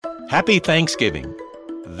Happy Thanksgiving.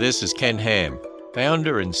 This is Ken Ham,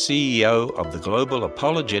 founder and CEO of the Global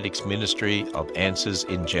Apologetics Ministry of Answers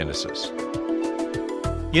in Genesis.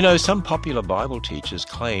 You know, some popular Bible teachers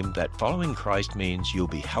claim that following Christ means you'll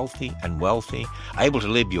be healthy and wealthy, able to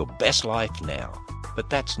live your best life now. But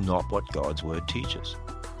that's not what God's Word teaches.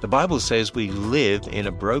 The Bible says we live in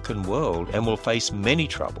a broken world and will face many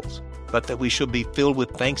troubles, but that we should be filled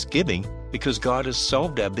with thanksgiving because God has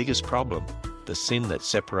solved our biggest problem, the sin that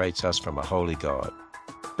separates us from a holy God.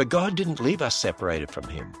 But God didn't leave us separated from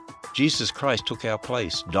Him. Jesus Christ took our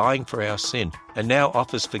place, dying for our sin, and now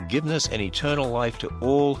offers forgiveness and eternal life to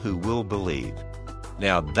all who will believe.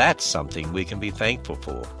 Now that's something we can be thankful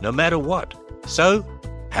for, no matter what. So,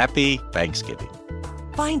 happy Thanksgiving.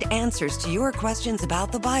 Find answers to your questions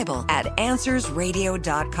about the Bible at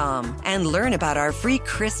AnswersRadio.com and learn about our free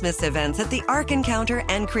Christmas events at the Ark Encounter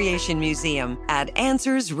and Creation Museum at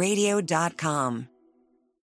AnswersRadio.com.